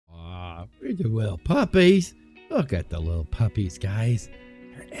Where's the little puppies? Look at the little puppies, guys.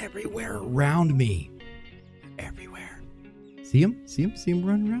 They're everywhere around me. Everywhere. See them? See them? See them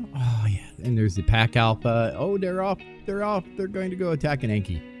running around? Oh, yeah. And there's the pack alpha. Oh, they're off. They're off. They're going to go attack an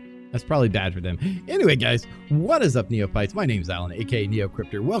Anki. That's probably bad for them. Anyway, guys, what is up, Neophytes? My name's Alan, aka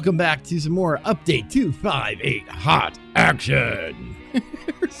NeoCrypter. Welcome back to some more Update 258 Hot Action.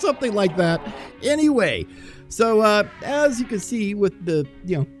 Or something like that. Anyway, so as you can see with the,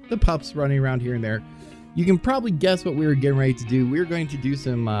 the pups running around here and there, you can probably guess what we were getting ready to do. We're going to do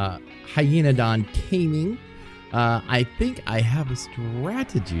some Hyaenodon Taming. I think I have a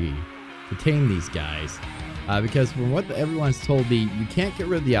strategy to tame these guys. Because from what everyone's told me, you can't get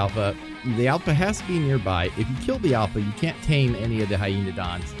rid of the alpha. The alpha has to be nearby. If you kill the alpha, you can't tame any of the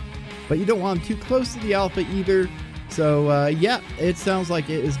hyaenodons. But you don't want them too close to the alpha either. So, yeah, it sounds like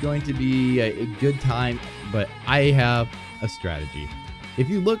it is going to be a good time. But I have a strategy. If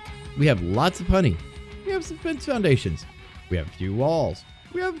you look, we have lots of honey. We have some fence foundations. We have a few walls.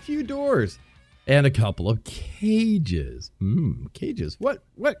 We have a few doors. And a couple of cages. Cages. What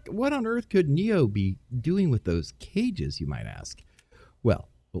on earth could Neo be doing with those cages, you might ask? Well,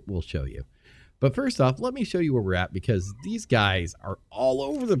 we'll show you. But first off, let me show you where we're at, because these guys are all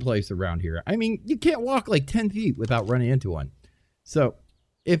over the place around here. I mean, you can't walk like 10 feet without running into one. So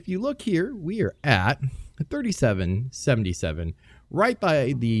if you look here, we are at 3777. Right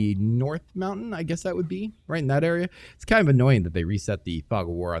by the North Mountain, I guess that would be, right in that area. It's kind of annoying that they reset the Fog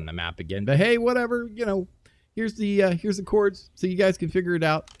of War on the map again, but hey, whatever, here's the chords so you guys can figure it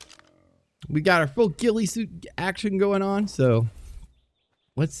out. We got our full ghillie suit action going on, so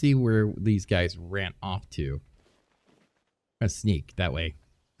let's see where these guys ran off to. I'm gonna sneak that way.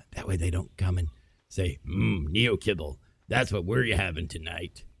 That way they don't come and say, Neo Kibble, that's what we're having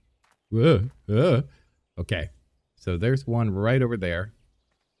tonight. Okay. So there's one right over there.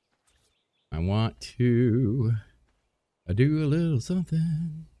 I want to do a little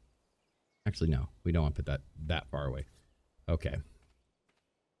something. Actually, no, we don't want to put that far away. Okay.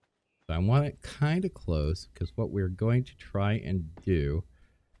 So I want it kind of close, because what we're going to try and do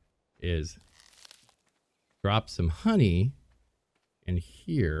is drop some honey in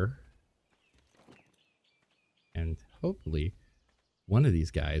here. And hopefully one of these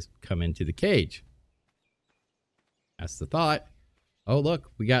guys come into the cage. That's the thought. Oh, look,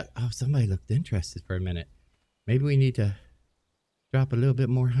 somebody looked interested for a minute. Maybe we need to drop a little bit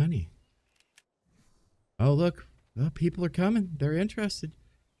more honey. Oh, look, people are coming. They're interested.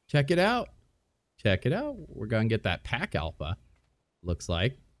 Check it out. Check it out. We're going to get that pack alpha, looks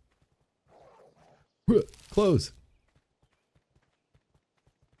like. Close.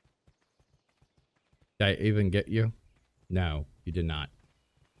 Did I even get you? No, you did not.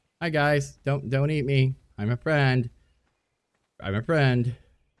 Hi, guys. Don't eat me. I'm a friend. I'm a friend.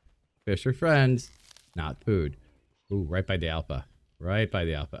 Fish are friends, not food. Ooh, right by the alpha. Right by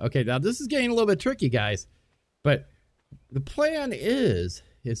the alpha. Okay, now this is getting a little bit tricky, guys. But the plan is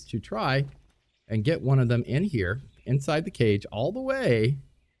to try and get one of them in here, inside the cage, all the way.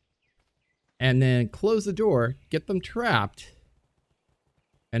 And then close the door, get them trapped.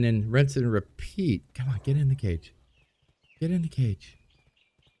 And then rinse and repeat. Come on, get in the cage. Get in the cage.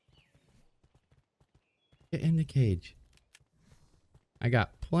 Get in the cage. I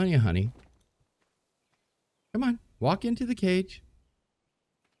got plenty of honey. Come on, walk into the cage.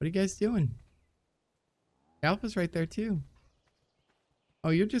 What are you guys doing? Alpha's right there too.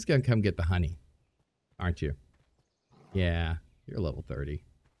 Oh, you're just gonna come get the honey, aren't you? Yeah, you're level 30.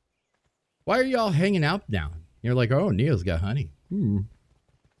 Why are y'all hanging out now? You're like, oh, Neo's got honey.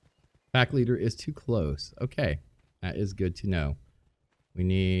 Pack leader is too close. Okay, that is good to know. We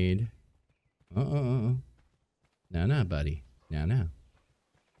need... No, buddy. No.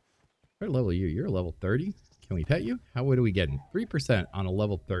 What level are you? You're a level 30? Can we pet you? What are we getting? 3% on a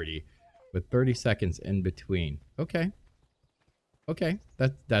level 30 with 30 seconds in between. Okay. Okay.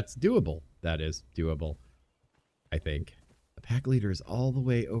 That's doable. That is doable, I think. The pack leader is all the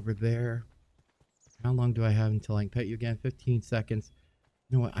way over there. How long do I have until I can pet you again? 15 seconds.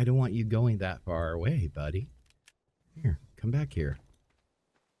 You know what? I don't want you going that far away, buddy. Here, come back here.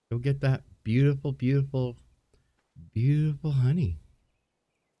 Go get that beautiful, beautiful, beautiful honey.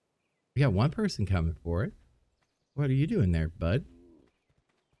 We got one person coming for it. What are you doing there, bud?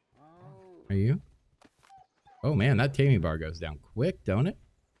 Are you? Oh man, that taming bar goes down quick, don't it?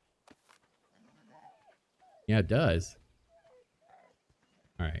 Yeah, it does.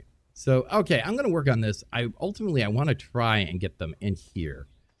 All right. So, okay, I'm going to work on this. Ultimately, I want to try and get them in here.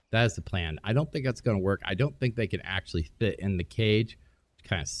 That is the plan. I don't think that's going to work. I don't think they can actually fit in the cage, which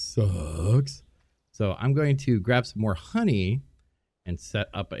kind of sucks. So I'm going to grab some more honey and set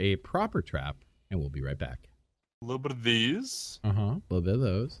up a proper trap, and we'll be right back. A little bit of these. A little bit of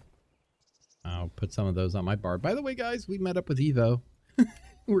those. I'll put some of those on my bar. By the way, guys, we met up with Evo.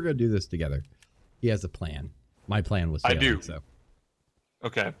 We're going to do this together. He has a plan. My plan was failing, I do. So.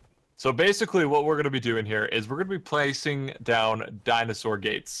 Okay. So basically what we're going to be doing here is we're going to be placing down dinosaur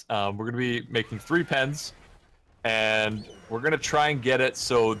gates. We're going to be making 3 pens, and we're going to try and get it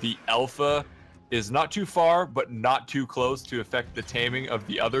so the alpha is not too far, but not too close to affect the taming of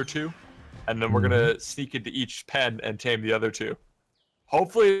the other 2. And then we're going to sneak into each pen and tame the other 2.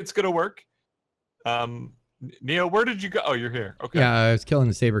 Hopefully it's going to work. Neo, where did you go? Oh, you're here. Okay. Yeah, I was killing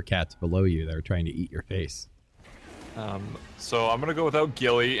the saber cats below you that were trying to eat your face. So I'm gonna go without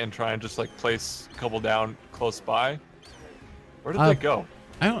Gilly and try and just like place a couple down close by. Where did they go?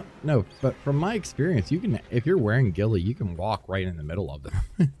 I don't know, but from my experience, you can, if you're wearing Gilly, you can walk right in the middle of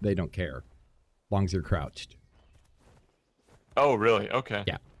them. They don't care, as long as you're crouched. Oh, really? Okay.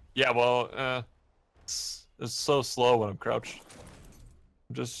 Yeah. Yeah. Well, it's so slow when I'm crouched.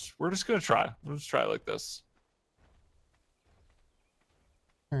 We're just gonna try. We'll just try it like this.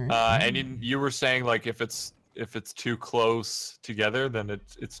 All right. And you were saying like if it's too close together, then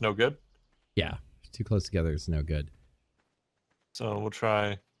it's no good. Yeah, too close together, it's no good. So we'll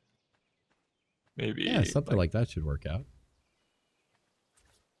try. Maybe. Yeah, something like that should work out.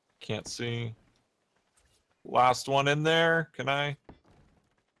 Can't see. Last one in there. Can I?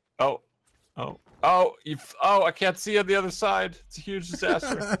 Oh. I can't see on the other side. It's a huge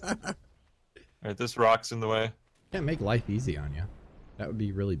disaster. All right, this rock's in the way. Can't make life easy on you. That would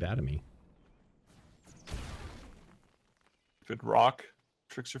be really bad of me. Good rock.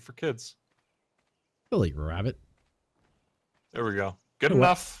 Tricks are for kids. Silly rabbit. There we go. Good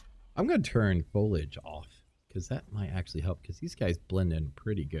enough. I'm going to turn foliage off because that might actually help because these guys blend in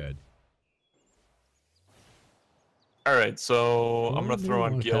pretty good. All right, so I'm going to throw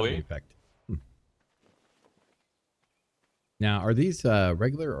on Gilly. Now, are these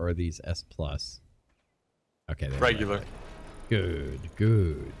regular or are these S+? Okay. Regular. Good,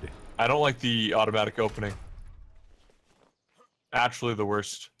 good. I don't like the automatic opening. Actually, the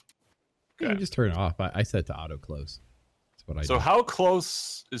worst. Okay. You just turn it off. I set it to auto close. That's what I do. So how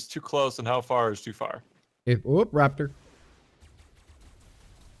close is too close and how far is too far? Whoop, raptor.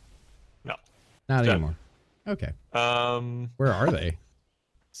 No. Not anymore. Okay. Where are they?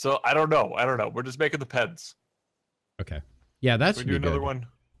 So I don't know. We're just making the pens. Okay. Yeah, that's we do another one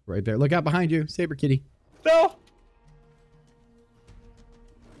right there. Look out behind you, saber kitty. No.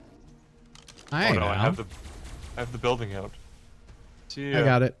 I have the building out. See, I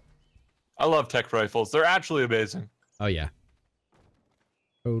got it. I love tech rifles. They're actually amazing. Oh yeah.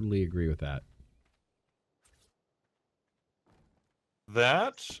 Totally agree with that.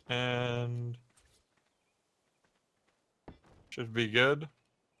 That and should be good.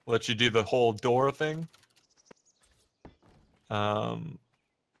 Let you do the whole door thing.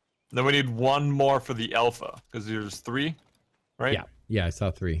 Then we need one more for the alpha because there's 3, right? Yeah, I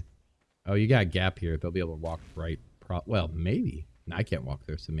saw 3. Oh, you got a gap here. They'll be able to walk right. Well, maybe. No, I can't walk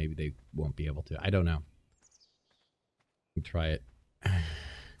there, so maybe they won't be able to. I don't know. Try it.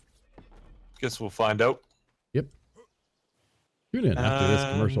 Guess we'll find out. Yep. Tune in after this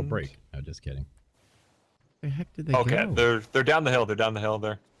commercial break. No, just kidding. Where the heck did they go? Okay, they're down the hill. They're down the hill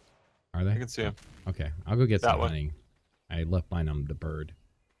there. Are they? I can see them. Okay, I'll go get That some one. hunting. I left mine on the bird.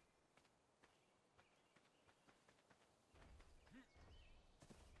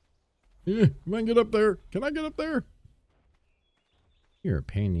 Yeah, can I get up there? Can I get up there? You're a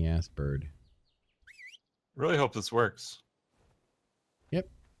pain in the ass, bird. Really hope this works. Yep.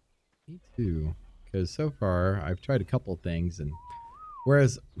 Me too. Because so far, I've tried a couple things, and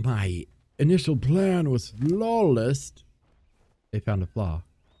whereas my initial plan was flawless, they found a flaw.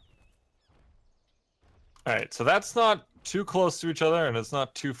 All right, so that's not too close to each other, and it's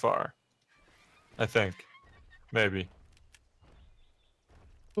not too far. I think. Maybe.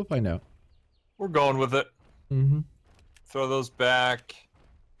 We'll find out. We're going with it. Mm-hmm. Throw those back.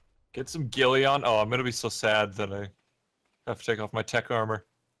 Get some ghillie on. Oh, I'm going to be so sad that I have to take off my tech armor.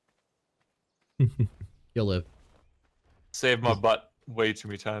 You'll live. Saved my butt way too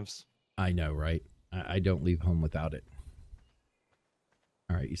many times. I know, right? I don't leave home without it.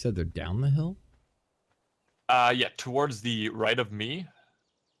 All right, you said they're down the hill? Yeah, towards the right of me.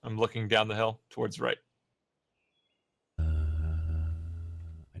 I'm looking down the hill towards right. I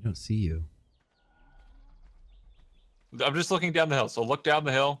don't see you. I'm just looking down the hill. So look down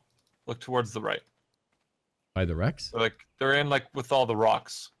the hill. Look towards the right. By the Rex? They're in like with all the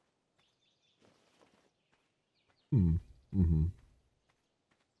rocks. Mm-hmm.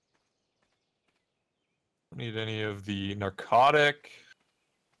 I'm need any of the narcotic.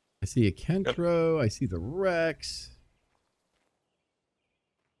 I see a Kentro. I see the Rex.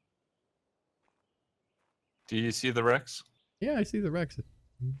 Do you see the Rex? Yeah, I see the Rex. I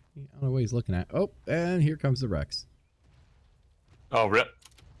don't know what he's looking at. Oh, and here comes the Rex. Oh, rip.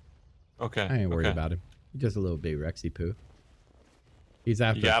 Okay. I ain't worried about him. He's just a little baby Rexy poo. He's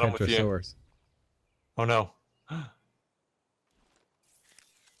after Kentrosaurus. Oh no.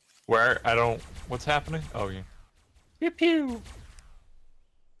 Where? I don't... What's happening? Oh, yeah. Pew pew.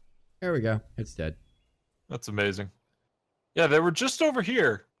 There we go. It's dead. That's amazing. Yeah, they were just over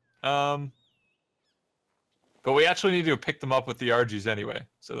here. But we actually need to pick them up with the RGs anyway.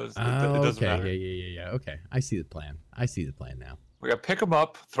 So it doesn't matter. Yeah. Okay. I see the plan. I see the plan now. We gotta pick them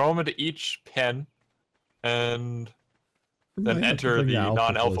up, throw them into each pen, and then enter the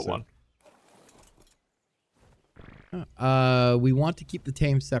non-alpha one. We want to keep the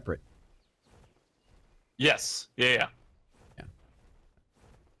tame separate. Yes. Yeah.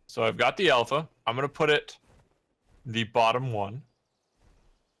 So I've got the alpha. I'm gonna put it the bottom one.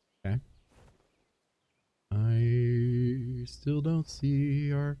 Okay. I still don't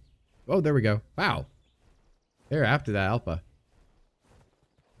see our... Oh, there we go. Wow. They're after that alpha.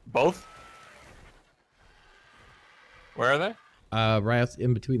 Both? Where are they? Right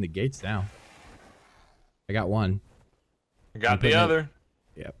in between the gates now. I got one. I got the other.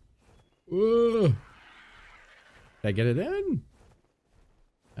 Yep. Whoa. Did I get it in?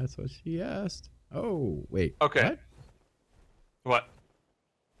 That's what she asked. Oh, wait. Okay. What?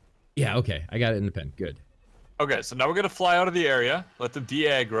 Yeah, okay. I got it in the pen. Good. Okay, so now we're going to fly out of the area. Let them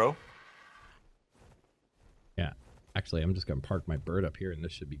de-aggro. Yeah. Actually, I'm just going to park my bird up here, and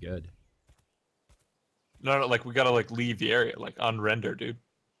this should be good. No, like, we got to, like, leave the area. Like, unrender, dude.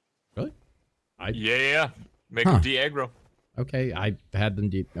 Really? Yeah. Make them de-aggro. Okay, I had them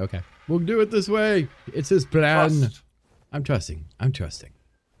deep. Okay. We'll do it this way. It's his plan. Trust. I'm trusting.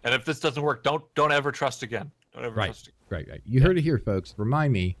 And if this doesn't work, don't ever trust again. Don't ever trust again. Right. You heard it here, folks.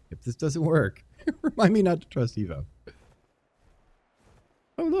 Remind me, if this doesn't work, remind me not to trust Evo.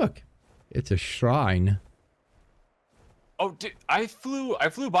 Oh, look. It's a shrine. Oh, dude, I flew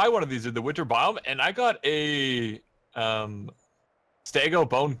by one of these in the winter biome, and I got a Stego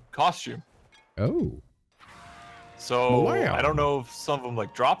bone costume. Oh. So wow. I don't know if some of them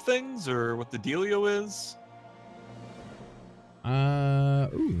like drop things or what the dealio is.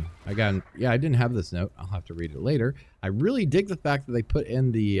 Ooh, I didn't have this note. I'll have to read it later. I really dig the fact that they put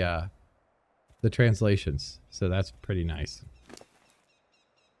in the translations. So that's pretty nice.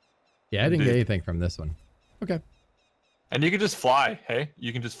 Yeah, I didn't get anything from this one. Okay. And you can just fly, hey?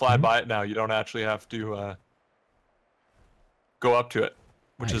 You can just fly by it now. You don't actually have to go up to it,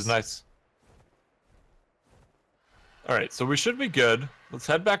 which is nice. All right, so we should be good. Let's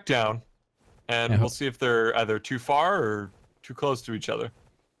head back down, and we'll see if they're either too far or too close to each other.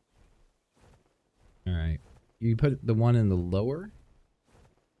 All right. You put the one in the lower?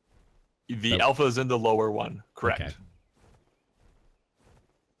 The alpha is in the lower one, correct. Okay.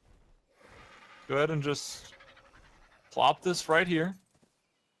 Go ahead and just plop this right here.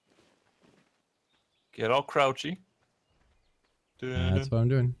 Get all crouchy. That's what I'm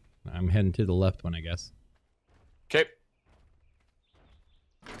doing. I'm heading to the left one, I guess. Okay.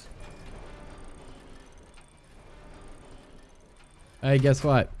 Hey, guess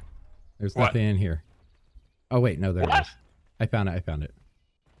what? There's nothing in here. Oh, wait. No, there it is. I found it.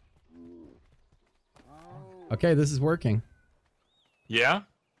 Okay, this is working. Yeah?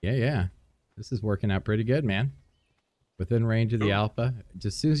 Yeah. This is working out pretty good, man. Within range of the alpha.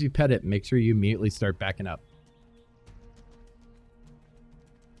 Just as soon as you pet it, make sure you immediately start backing up.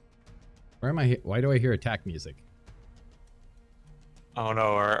 Where am I? Why do I hear attack music? Oh no,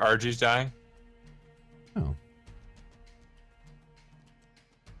 our RG's dying? Oh.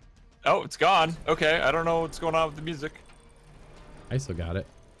 Oh, it's gone. Okay, I don't know what's going on with the music. I still got it.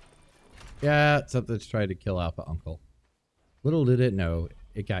 Yeah, it's something to try to kill Alpha Uncle. Little did it know,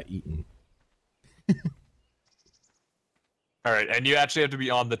 it got eaten. All right, and you actually have to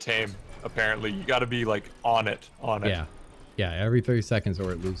be on the tame, apparently. You got to be, like, on it. Yeah, every 30 seconds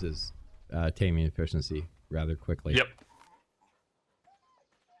or it loses taming efficiency rather quickly. Yep.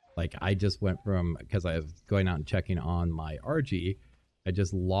 Like, I just went from, because I was going out and checking on my RG, I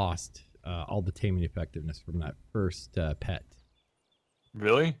just lost all the taming effectiveness from that first pet.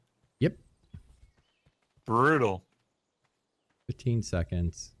 Really? Yep. Brutal. 15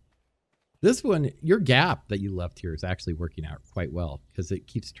 seconds. This one, your gap that you left here is actually working out quite well because it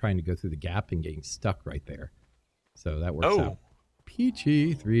keeps trying to go through the gap and getting stuck right there. So that works out.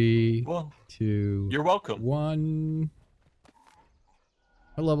 Peachy. 3, 2. You're welcome. 1.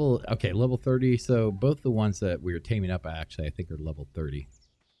 level? Okay, level 30. So both the ones that we were taming up, actually, I think are level 30.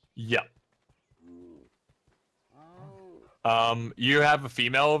 Yeah. You have a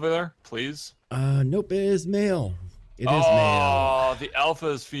female over there, please? Nope, it is male. It is male. Oh, the alpha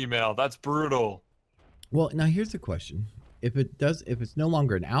is female. That's brutal. Well, now here's the question. If it's no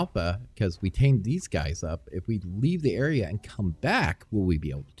longer an alpha, because we tamed these guys up, if we leave the area and come back, will we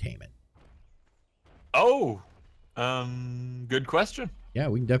be able to tame it? Oh, good question. Yeah,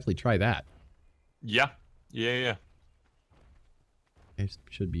 we can definitely try that. Yeah. Yeah. It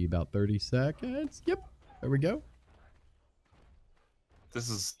should be about 30 seconds. Yep, there we go. This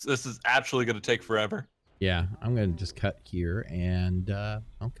is actually going to take forever. Yeah, I'm going to just cut here, and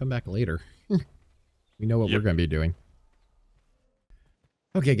I'll come back later. We know what we're going to be doing.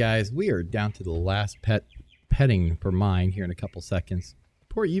 Okay, guys, we are down to the last petting for mine here in a couple seconds.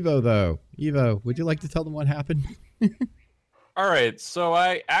 Poor Evo, though. Evo, would you like to tell them what happened? All right, so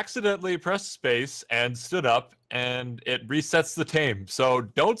I accidentally pressed space and stood up, and it resets the tame. So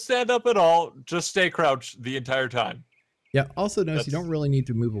don't stand up at all. Just stay crouched the entire time. Yeah, also notice you don't really need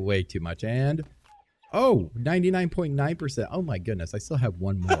to move away too much. And, oh, 99.9%. Oh, my goodness, I still have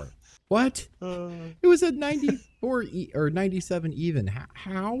one more. What? It was at 94 or 97 even.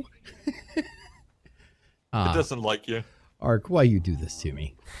 How? It doesn't like you. Ark, why you do this to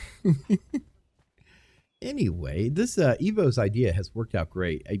me? Anyway, this Evo's idea has worked out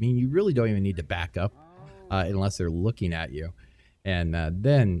great. I mean, you really don't even need to back up unless they're looking at you. And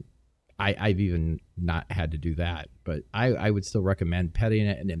then I've even not had to do that. But I would still recommend petting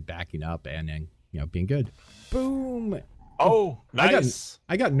it and then backing up and then, being good. Boom! Oh, nice.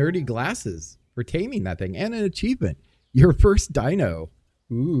 I got nerdy glasses for taming that thing and an achievement. Your first dino.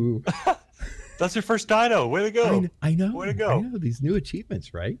 Ooh. That's your first dino. Way to go. I know. Way to go. I know these new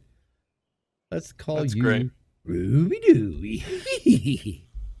achievements, right? Let's call That's you great. Ruby Dooby.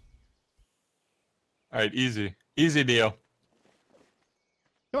 All right, easy. Easy, Neo.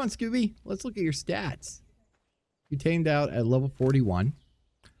 Come on, Scooby. Let's look at your stats. You tamed out at level 41.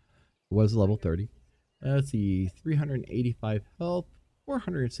 It was level 30. Let's see, 385 health,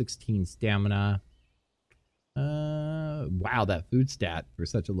 416 stamina. Wow, that food stat for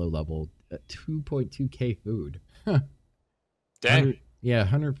such a low level, 2.2k food. Huh. Dang. Yeah,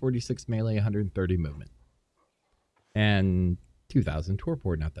 146 melee, 130 movement. And 2,000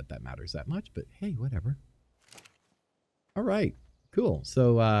 torpor. Not that that matters that much, but hey, whatever. All right, cool.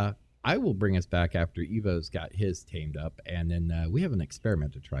 So I will bring us back after Evo's got his tamed up, and then we have an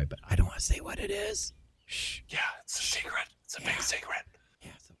experiment to try, but I don't want to say what it is. Shh. Yeah, it's a secret. It's a big secret.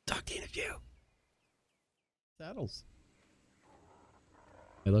 Yeah, so talking of you. Saddles.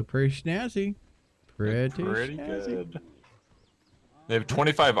 They look pretty snazzy. Pretty snazzy. Good. They have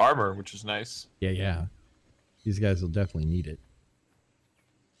 25 armor, which is nice. Yeah. These guys will definitely need it.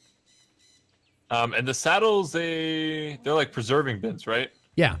 And the saddles, they're like preserving bins, right?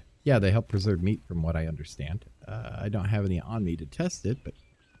 Yeah, they help preserve meat from what I understand. I don't have any on me to test it, but...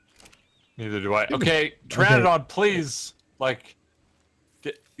 Neither do I. Okay, Pteranodon, please. Like,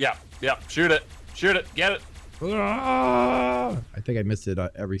 yeah, shoot it. Shoot it. Get it. I think I missed it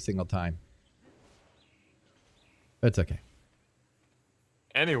every single time. That's okay.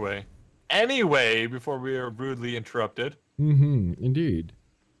 Anyway, before we are rudely interrupted. Indeed.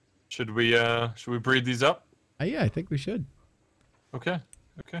 Should we breed these up? Yeah, I think we should. Okay.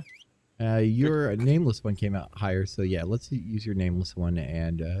 Your nameless one came out higher, so yeah, let's use your nameless one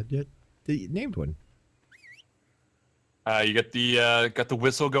and the named one. You got the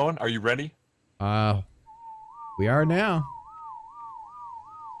whistle going. Are you ready? We are now.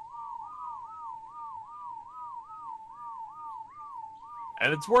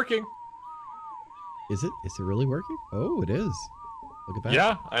 And it's working. Is it? Is it really working? Oh, it is. Look at that.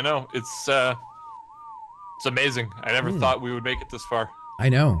 Yeah, I know. It's amazing. I never thought we would make it this far. I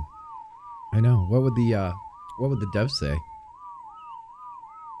know. What would the dev say?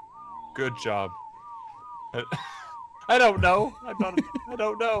 Good job. I don't know. I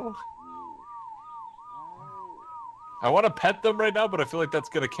don't know. I want to pet them right now, but I feel like that's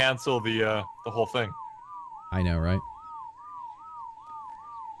gonna cancel the whole thing. I know, right?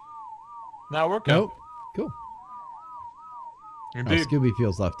 Now we're good. Nope. Cool. Indeed. Oh, Scooby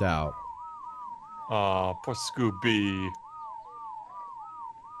feels left out. Aw, poor Scooby.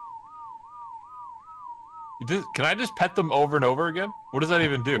 Can I just pet them over and over again? What does that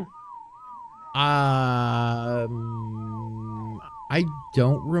even do? I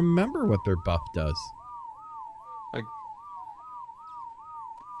don't remember what their buff does. Like,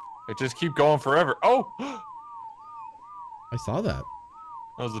 they just keep going forever. Oh! I saw that.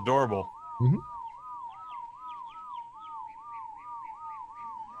 That was adorable.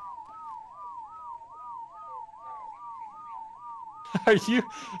 Are you?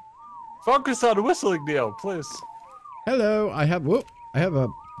 Focus on whistling, Neo, please. Hello. I have a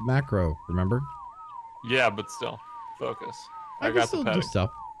macro. Remember? Yeah, but still, focus. I got still the petting. do stuff.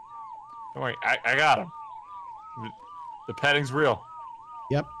 Don't worry, I got him. The petting's real.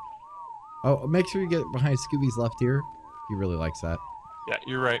 Yep. Oh, make sure you get behind Scooby's left ear. He really likes that. Yeah,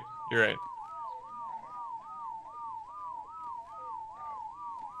 you're right. You're right.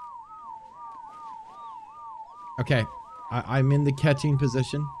 Okay. I'm in the catching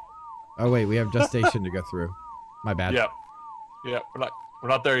position. Oh wait, we have gestation to go through. My bad. Yep. Yep. We're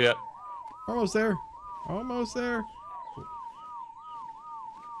not there yet. Almost there. Almost there.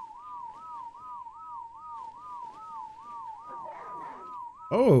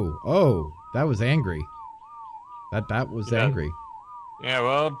 Oh, that was angry. That was angry. Yeah,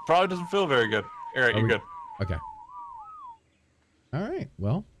 well, it probably doesn't feel very good. All right, you're good. Okay. All right.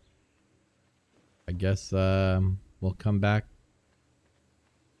 Well, I guess we'll come back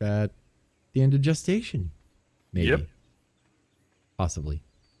at the end of gestation. Maybe. Yep. Possibly.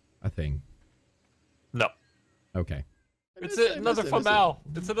 A thing. No. Okay. It's another female.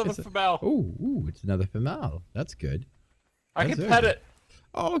 It's another female. Oh, it's another female. That's good. I can pet it.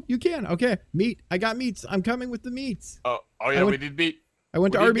 Oh, you can. Okay. Meat. I got meats. I'm coming with the meats. Oh yeah, we need meat. I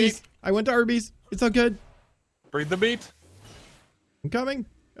went to Arby's. It's all good. Bring the meat. I'm coming.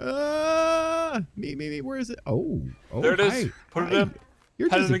 Meat. Where is it? Oh, there it is. Put it in.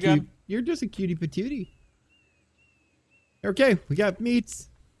 You're just a cutie patootie. Okay, we got meats.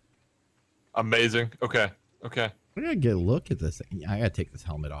 Amazing. Okay. I gotta get a look at this thing. I gotta take this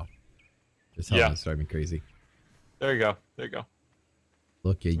helmet off. This helmet's driving me crazy. There you go.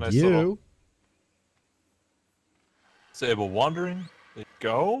 Look at nice you. Little... Disable wandering. There you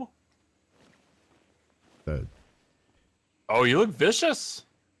go. Oh, you look vicious.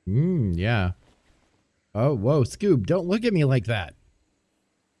 Yeah. Oh, whoa, Scoob, don't look at me like that.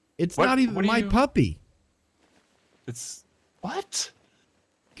 It's not even my puppy. It's what?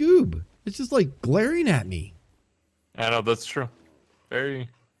 Scoob, it's just like glaring at me. I know, that's true. Very.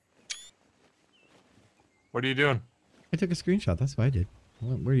 What are you doing? I took a screenshot. That's what I did.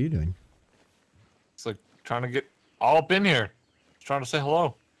 What are you doing? It's like trying to get all up in here. Just trying to say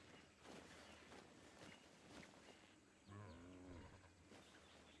hello.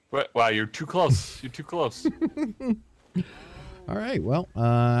 Wow, you're too close. You're too close. All right. Well,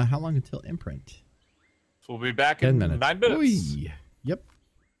 how long until imprint? So we'll be back 10 in minutes. 9 minutes. Oy. Yep.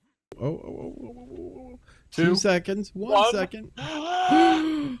 Oh. 2 seconds. 1 second.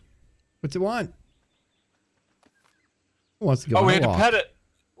 What's it want? It wants to go. Oh, we had to pet it.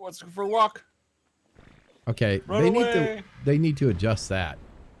 It wants to go for a walk. Okay. Run away. They need to adjust that.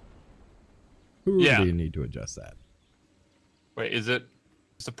 Who Yeah. do you need to adjust that? Wait, is the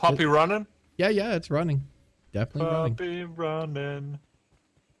puppy running? Yeah, it's running. Definitely running. Puppy running.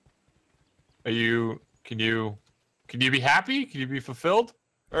 Can you be happy? Can you be fulfilled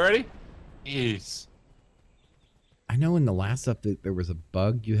already? Jeez. I know in the last update there was a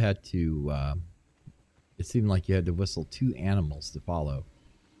bug you had to it seemed like you had to whistle 2 animals to follow.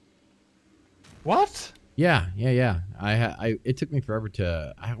 What? Yeah. It took me forever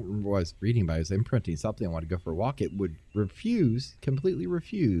to, I don't remember what I was reading, but I was imprinting something. I wanted to go for a walk. It would completely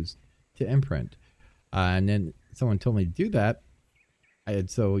refuse to imprint. And then someone told me to do that. I'd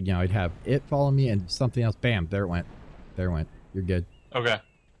have it follow me and something else. Bam, there it went. You're good. Okay.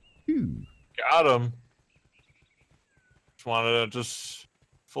 Whew. Got him. Just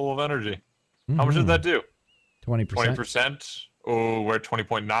full of energy. Mm-hmm. How much did that do? 20%. 20%. Oh, we're at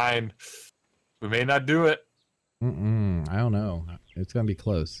 20.9. We may not do it. I don't know. It's going to be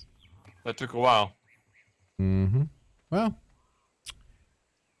close. That took a while. Well.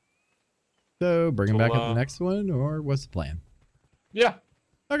 So, bring him back up the next one, or what's the plan? Yeah.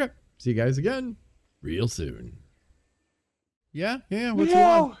 Okay. See you guys again real soon. Yeah. What's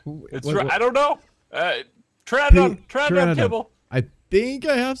wrong? I don't know. Pteranodon kibble. I think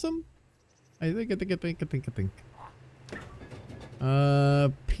I have some. I think.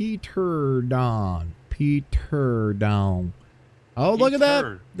 Peter Don. Oh, look at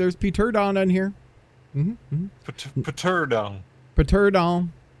that. There's Peter Don in here. Pteranodon.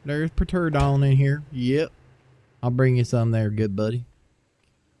 There's Pteranodon in here. Yep. I'll bring you some there, good buddy.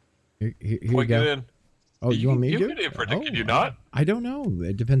 Here you go. In. Oh, you want me to? You can imprint it, can you not? I don't know.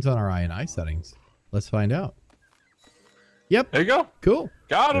 It depends on our INI settings. Let's find out. Yep. There you go. Cool.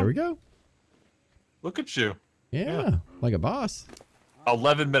 Got him. There we go. Look at you. Yeah. Like a boss.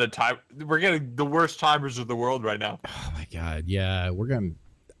 11-minute time. We're getting the worst timers of the world right now. Oh my god. Yeah,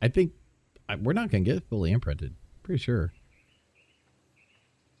 I think we're not gonna get it fully imprinted. Pretty sure.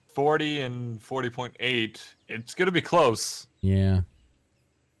 40 and 40.8. It's gonna be close. Yeah.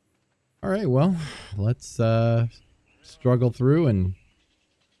 All right, well, let's struggle through and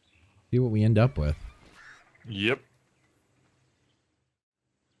see what we end up with. Yep.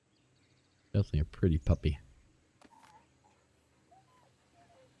 Definitely a pretty puppy.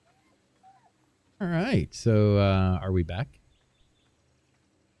 All right, so are we back?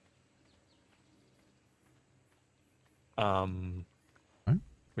 Huh?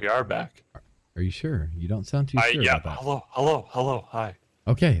 We are back. Are you sure? You don't sound too sure Yeah. about that. Hello. Hi.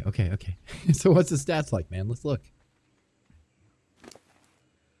 Okay. So what's the stats like, man? Let's look.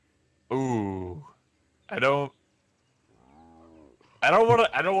 Ooh. I don't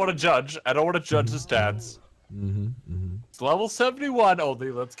want to judge. I don't want to judge the stats. It's level 71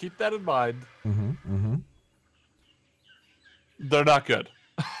 only. Let's keep that in mind. They're not good.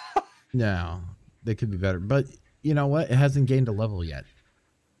 No, they could be better. But you know what? It hasn't gained a level yet.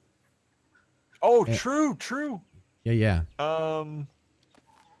 Oh, true. Yeah.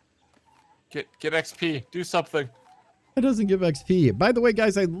 Get XP. Do something. It doesn't give XP. By the way,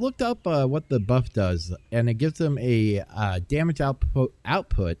 guys, I looked up what the buff does, and it gives them a damage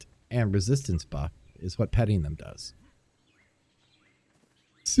output and resistance buff is what petting them does.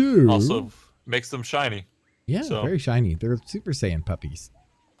 So Also makes them shiny. Yeah, very shiny. They're Super Saiyan puppies.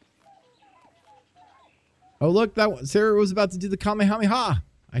 Oh, look, that one. Sarah was about to do the Kamehameha.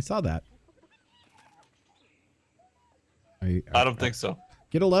 I saw that. I don't think so.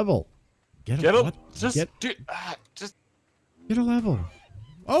 Get a level. Just get a level.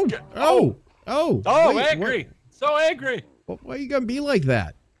 Angry. So angry. Why are you gonna be like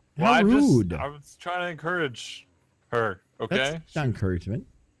that? Well, How rude. I was trying to encourage her. Okay. That's not encouragement.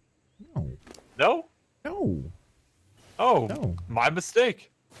 No. Oh. No. My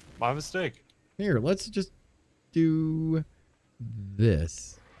mistake. Here, let's just do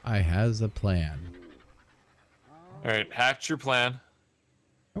this. I has a plan. All right, hatch your plan.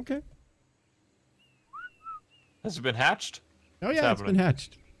 Okay. Has it been hatched? Oh yeah, it's been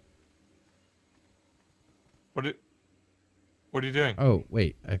hatched. What are you doing? Oh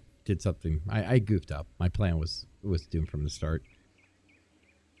wait, I did something. I goofed up. My plan was doomed from the start.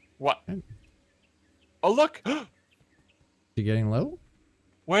 What? Oh look! You getting low?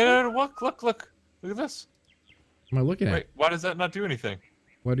 Wait, look! Look at this. Am I looking at? Wait, why does that not do anything?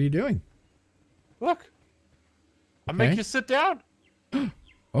 What are you doing? Look. I make you sit down.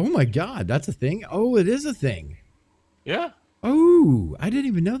 Oh my God, that's a thing. Oh, it is a thing. Yeah. Oh, I didn't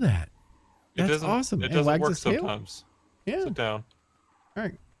even know that. That's awesome. It doesn't work sometimes. Yeah. Sit down. All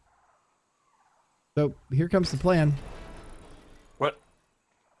right. So here comes the plan. What?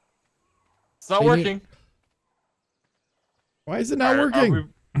 It's not working. Why is it not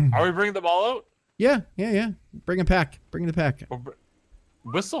working? Are we bringing them all out? Yeah. Bring a pack. Bring the pack.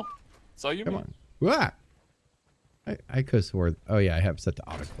 Whistle. That's all you Come mean. on. What? I could have swore. Oh yeah, I have set to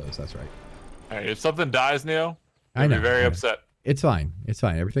auto close. That's right. All right. If something dies, Neo, I'll be very upset. It's fine.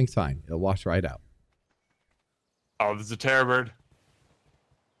 Everything's fine. It'll wash right out. Oh, there's a terror bird.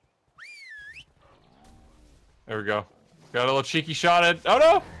 There we go. Got a little cheeky shot at. Oh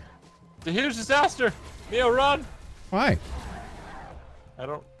no! It's a huge disaster. Neo, run! Why? I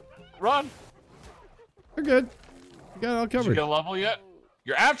don't. Run! We're good. You got it all covered. Did you get a level yet?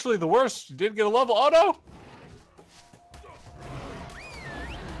 You're actually the worst. You didn't get a level. Oh no!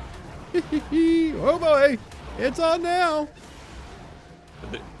 Oh boy! It's on now.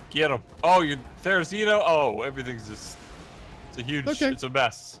 Get him. Oh, you Therizino. Oh, everything's just. It's a huge. Okay. It's a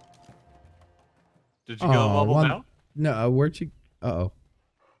mess. Did you get a level now? No, where'd she? Uh-oh.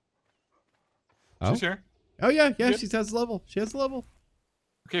 She's here. Oh yeah, she has a level. She has a level.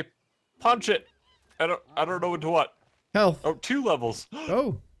 Okay, punch it. I don't know what to what. Health. Oh, 2 levels.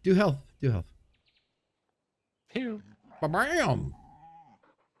 Oh, do health. Pew. Bam.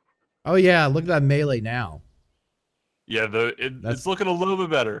 Oh yeah, look at that melee now. Yeah, it's looking a little bit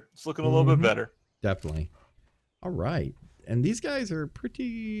better. It's looking a little bit better. Definitely. All right. And these guys are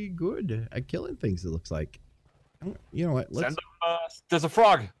pretty good at killing things, it looks like. You know what? Let's... There's a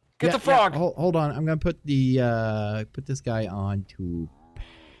frog. Get the frog. Yeah. Hold on. I'm going to put the put this guy on to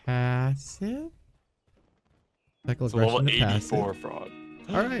passive. Cycle aggression to passive. 84 frog.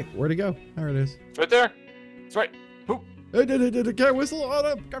 All right. Where'd it go? There it is. It's right there. It's right. Poop. Can't whistle on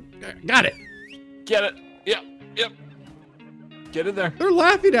him. Got it. Get it. Yep. Get in there. They're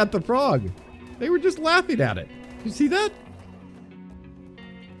laughing at the frog. They were just laughing at it. You see that?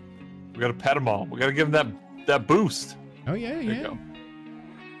 We gotta pet them all. We gotta give them that boost. Oh yeah. There you go.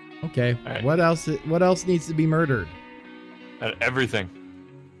 Okay. Right. What else needs to be murdered? Everything.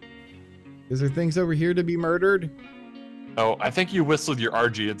 Is there things over here to be murdered? Oh, I think you whistled your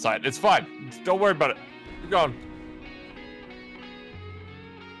RG inside. It's fine. Don't worry about it. Keep going.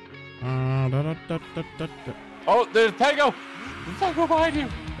 Oh, there's Pego! There's Pego behind you!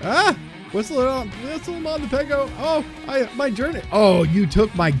 Ah! Whistle on the Pego. Oh, my journey. Oh, you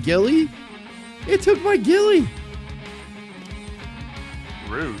took my ghillie? It took my ghillie.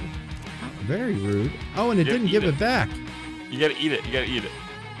 Rude. Very rude. Oh, and it didn't give it back. You gotta eat it. You gotta eat it.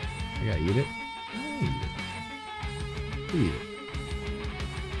 I gotta eat it. Eat it.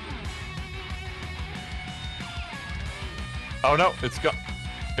 Oh no, it's got.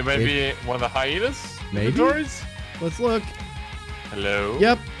 It might be one of the hyenas. Maybe. Inventories? Let's look. Hello.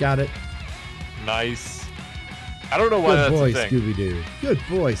 Yep, got it. Nice. I don't know why that's a thing. Good boy, Scooby-Doo. Good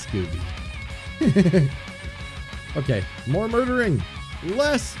boy, Scooby. Okay, more murdering.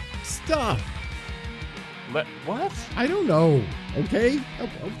 Less stuff. What? I don't know. Okay?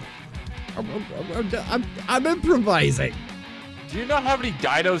 I'm improvising. Do you not have any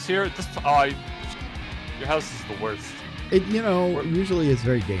dinos here? Your house is the worst. Usually it's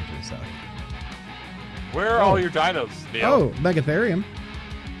very dangerous out here. Where are all your dinos, Neo? Oh, Megatherium.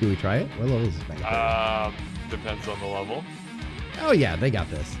 Do we try it? What level is this Megatherium? Depends on the level. Oh yeah, they got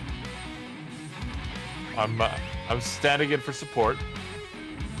this. I'm standing in for support.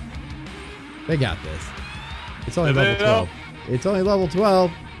 They got this. It's only level 12. It's only level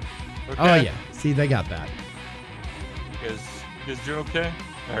 12. Okay. Oh yeah. See, they got that. You guys doing okay?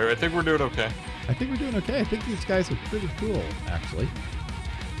 All right, I think we're doing okay. I think we're doing okay. I think these guys are pretty cool, actually.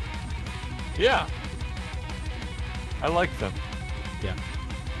 Yeah. I like them. Yeah.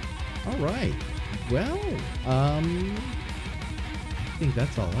 All right. Well, I think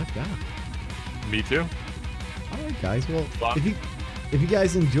that's all I've got. Me too. All right, guys. Well, Fun. if you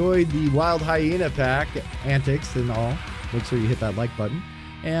guys enjoyed the Wild Hyena Pack antics and all, make sure you hit that like button.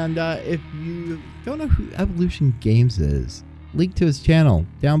 And if you don't know who Evolution Games is, link to his channel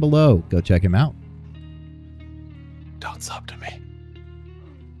down below. Go check him out. Don't sub to me.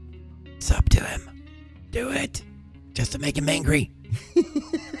 Sub to him. Do it. Just to make him angry.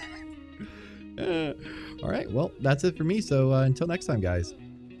 All right. Well, that's it for me. So until next time, guys.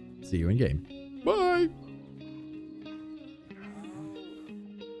 See you in game.